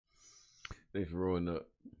Thanks for rolling up.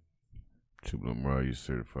 Two Lamar, you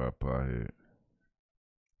certified pothead.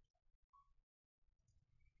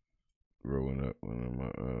 Rolling up one of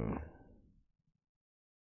my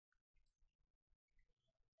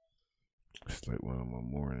it's like one of my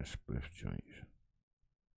morning spliff joints.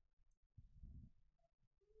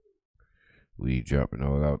 We dropping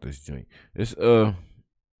all out this joint. It's we're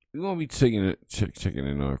gonna be checking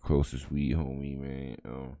in our closest weed homie,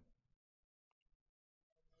 man.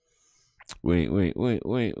 We ain't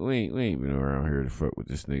been around here to fuck with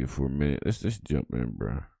this nigga for a minute. Let's just jump in,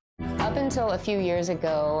 bro. Up until a few years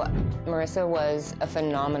ago, Marissa was a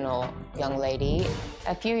phenomenal young lady.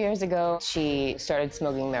 A few years ago, she started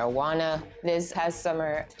smoking marijuana. This past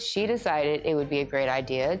summer, she decided it would be a great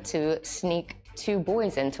idea to sneak 2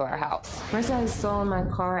 boys into our house. Marissa has stolen my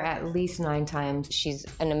car at least 9 times. She's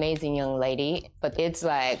an amazing young lady, but it's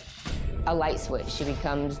like a light switch. She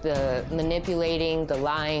becomes the manipulating, the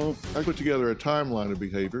lying. I put together a timeline of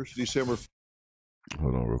behaviors. December.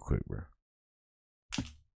 Hold on real quick, bro.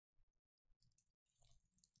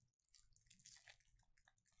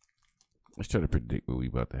 Let's try to predict what we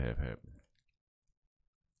about to have happen.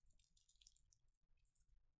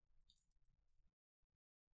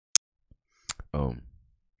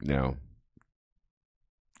 Now,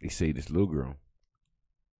 they say this little girl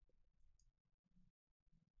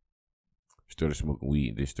started smoking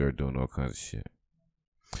weed. They started doing all kinds of shit.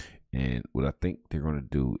 And what I think they're going to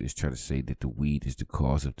do is try to say that the weed is the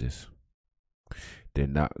cause of this. They're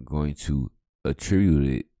not going to attribute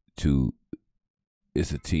it to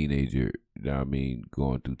it's a teenager, you know what I mean,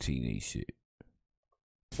 going through teenage shit.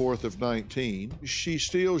 4th of 19. She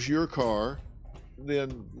steals your car.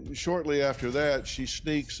 Then shortly after that, she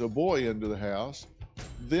sneaks a boy into the house,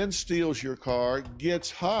 then steals your car,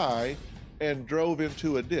 gets high, and drove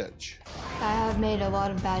into a ditch. I have made a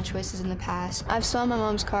lot of bad choices in the past. I've stolen my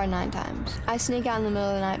mom's car 9 times. I sneak out in the middle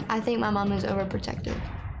of the night. I think my mom is overprotective.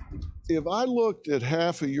 If I looked at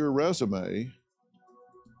half of your resume,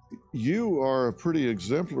 you are a pretty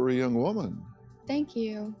exemplary young woman. Thank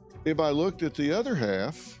you. If I looked at the other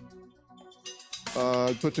half,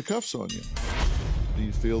 I'd put the cuffs on you. Do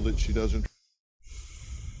you feel that she doesn't?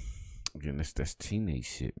 Again, that's teenage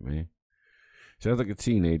shit, man. Sounds like a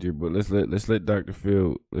teenager, but let's let Dr.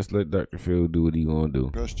 Phil do what he gonna do.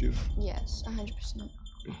 Trust you? Yes,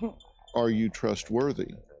 100%. Are you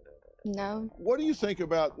trustworthy? No. What do you think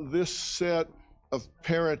about this set of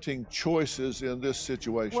parenting choices in this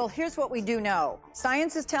situation? Well, here's what we do know.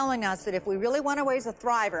 Science is telling us that if we really want to raise a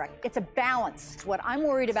thriver, it's a balance. What I'm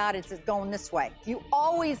worried about is it going this way. You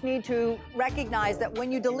always need to recognize that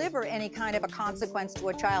when you deliver any kind of a consequence to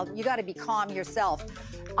a child, you got to be calm yourself.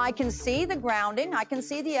 I can see the grounding, I can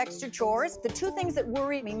see the extra chores. The 2 things that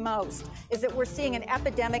worry me most is that we're seeing an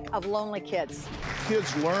epidemic of lonely kids.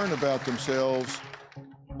 Kids learn about themselves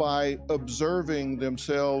by observing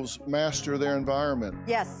themselves master their environment.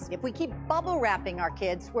 Yes, if we keep bubble wrapping our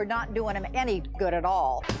kids, we're not doing them any good at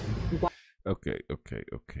all. Okay.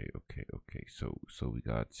 So we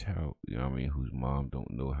got a child, you know what I mean, whose mom don't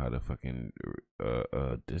know how to fucking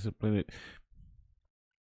discipline it.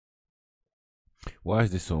 Why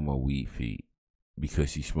is this on my weed feed? Because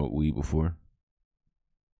she smoked weed before?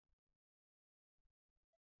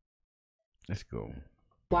 Let's go.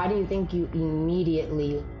 Why do you think you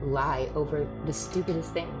immediately lie over the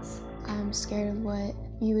stupidest things? I'm scared of what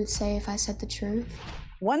you would say if I said the truth.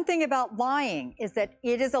 One thing about lying is that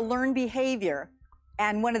it is a learned behavior.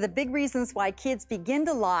 And one of the big reasons why kids begin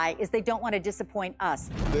to lie is they don't want to disappoint us.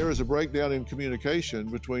 There is a breakdown in communication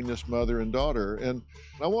between this mother and daughter. And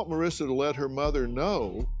I want Marissa to let her mother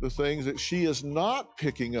know the things that she is not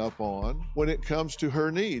picking up on when it comes to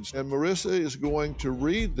her needs. And Marissa is going to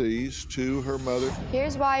read these to her mother.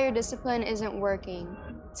 Here's why your discipline isn't working.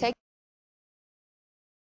 Take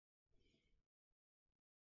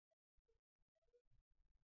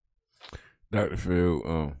Dr.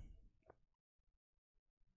 Phil,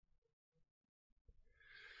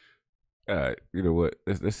 all right, you know what?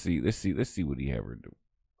 Let's see what he have her do.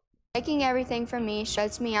 Taking everything from me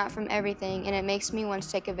shuts me out from everything, and it makes me want to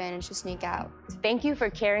take advantage to sneak out. Thank you for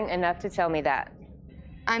caring enough to tell me that.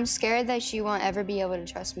 I'm scared that she won't ever be able to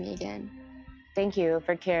trust me again. Thank you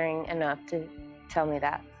for caring enough to tell me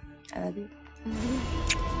that. I love you.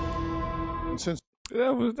 And since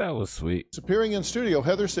That was sweet. appearing in studio,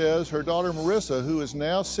 Heather says her daughter Marissa, who is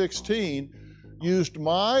now 16, used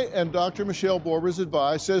my and Dr. Michelle Borber's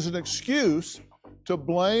advice as an excuse to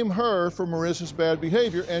blame her for Marissa's bad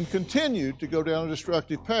behavior and continued to go down a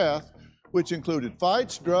destructive path, which included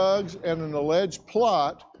fights, drugs, and an alleged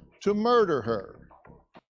plot to murder her.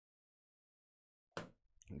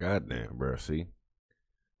 Goddamn, bro. See,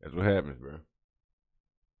 That's what happens, bro.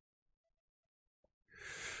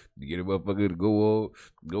 You get a motherfucker to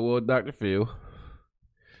go on Dr. Phil.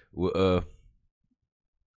 Well,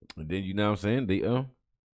 and then you know what I'm saying? They go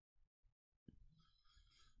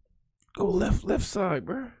left side,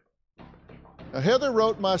 bro. Now, Heather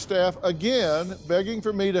wrote my staff again, begging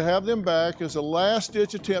for me to have them back as a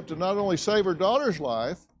last-ditch attempt to not only save her daughter's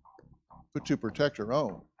life, but to protect her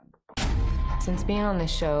own. Since being on the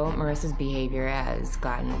show, Marissa's behavior has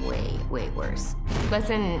gotten way, way worse. Less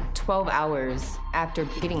than 12 hours after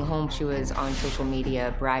getting home, she was on social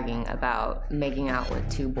media bragging about making out with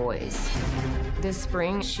 2 boys. This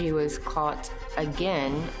spring, she was caught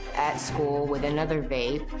again at school with another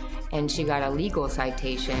vape, and she got a legal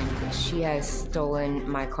citation. She has stolen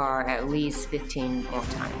my car at least 15 more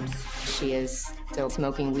times. She is still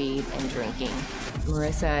smoking weed and drinking.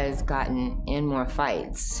 Marissa has gotten in more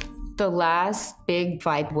fights. The last big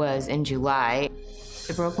fight was in July.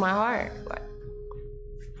 It broke my heart.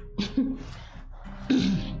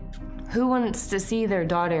 Who wants to see their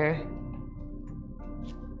daughter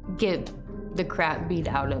get the crap beat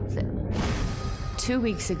out of them? 2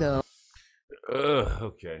 weeks ago.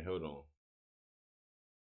 Okay, hold on.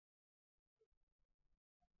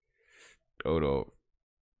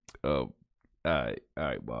 All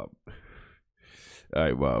right, Bob. All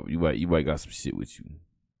right, Bob. You might got some shit with you.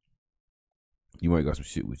 I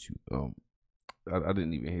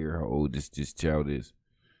didn't even hear how old this child is.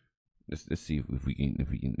 Let's see if we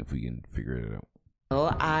can figure it out.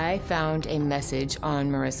 So I found a message on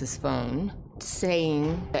Marissa's phone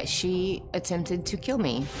saying that she attempted to kill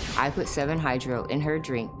me. I put 7-Hydro in her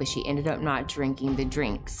drink, but she ended up not drinking the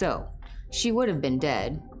drink. So she would have been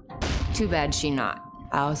dead. Too bad she not.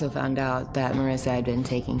 I also found out that Marissa had been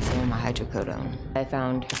taking some of my hydrocodone. I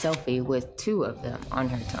found a selfie with 2 of them on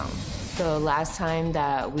her tongue. The last time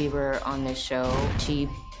that we were on this show, she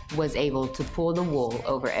was able to pull the wool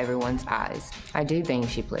over everyone's eyes. I do think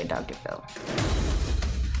she played Dr. Phil.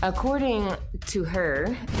 According to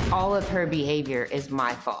her, all of her behavior is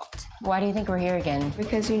my fault. Why do you think we're here again?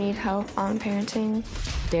 Because you need help on parenting.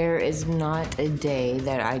 There is not a day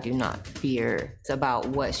that I do not fear. It's about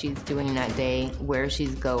what she's doing that day, where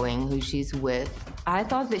she's going, who she's with. I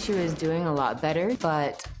thought that she was doing a lot better,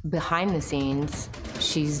 but behind the scenes,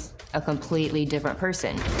 she's a completely different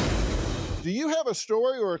person. Do you have a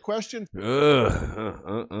story or a question?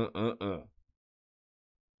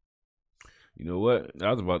 You know what?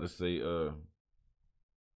 I was about to say,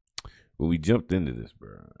 when we jumped into this,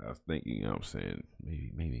 bro, I was thinking, you know what I'm saying,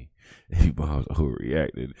 maybe Bob's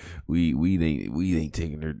overreacted. We ain't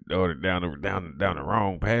taking her daughter down the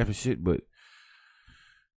wrong path and shit, but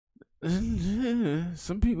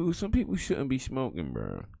some people shouldn't be smoking,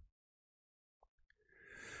 bro.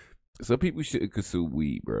 Some people shouldn't consume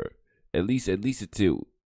weed, bro. At least until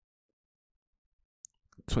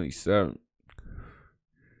 27.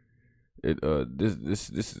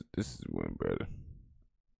 This is one, brother.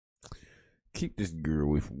 Keep this girl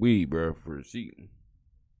away from weed, bro, for she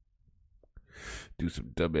do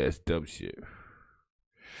some dumb shit.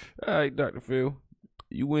 All right, Dr. Phil,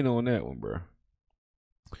 you win on that one, bro.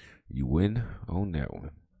 You win on that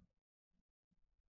one.